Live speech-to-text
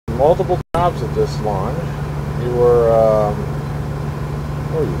multiple jobs at this launch. You were,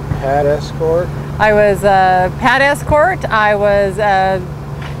 what were you, pad escort? I was a pad escort. I was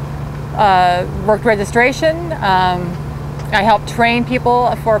worked registration. I helped train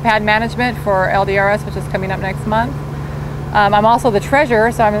people for pad management for LDRS, which is coming up next month. I'm also the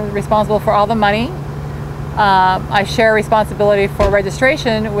treasurer, so I'm responsible for all the money. I share responsibility for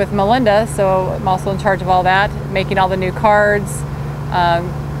registration with Melinda, so I'm also in charge of all that, making all the new cards,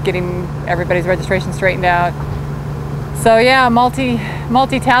 getting everybody's registration straightened out. So yeah,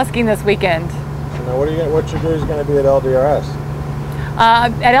 multitasking this weekend. So now what your duty is going to be at LDRS?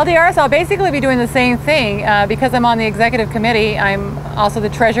 At LDRS, I'll basically be doing the same thing. Because I'm on the executive committee, I'm also the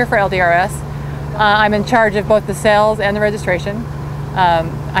treasurer for LDRS. I'm in charge of both the sales and the registration.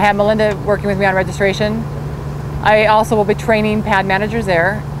 I have Melinda working with me on registration. I also will be training pad managers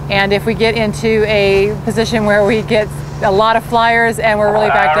there. And if we get into a position where we get a lot of flyers and we're really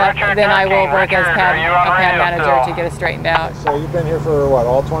backed up, then I will work as a pad manager to get it straightened out. So you've been here for what,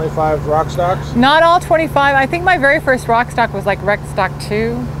 all 25 ROCStocks? Not all 25. I think my very first ROCStock was like ROCStock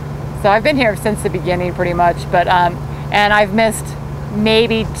 2. So I've been here since the beginning pretty much, but and I've missed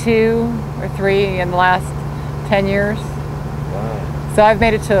maybe 2 or 3 in the last 10 years. Wow. So I've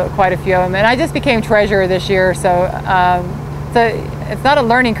made it to quite a few of them, and I just became treasurer this year, so it's not a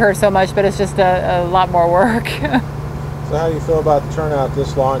learning curve so much, but it's just a lot more work. So how do you feel about the turnout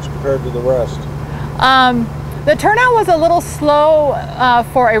this launch compared to the rest? The turnout was a little slow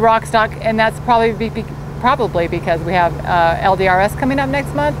for a ROCStock, and that's probably because we have LDRS coming up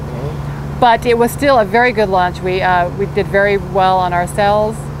next month. Mm-hmm. But it was still a very good launch. We did very well on our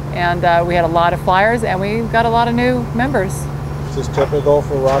sales, and we had a lot of flyers, and we got a lot of new members. Is this typical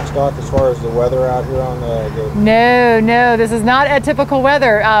for ROCStock as far as the weather out here on the... No, this is not a typical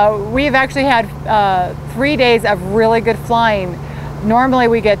weather. We've actually had 3 days of really good flying. Normally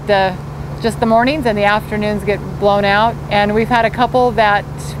we get just the mornings, and the afternoons get blown out, and we've had a couple that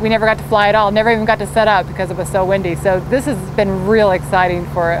we never got to fly at all, never even got to set up because it was so windy. So this has been real exciting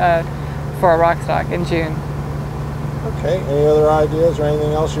for a ROCStock in June. Okay, any other ideas or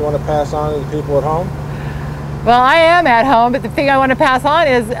anything else you want to pass on to the people at home? Well, I am at home, but the thing I want to pass on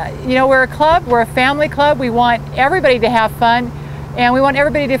is, you know, we're a club, we're a family club. We want everybody to have fun, and we want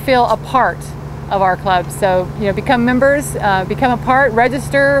everybody to feel a part of our club. So, you know, become members, become a part,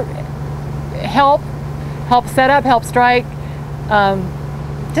 register, help set up, help strike.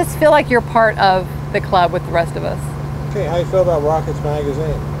 Just feel like you're part of the club with the rest of us. Okay, how do you feel about Rockets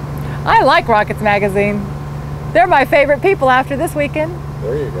Magazine? I like Rockets Magazine. They're my favorite people after this weekend.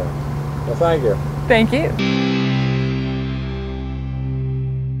 There you go. Well, thank you. Thank you.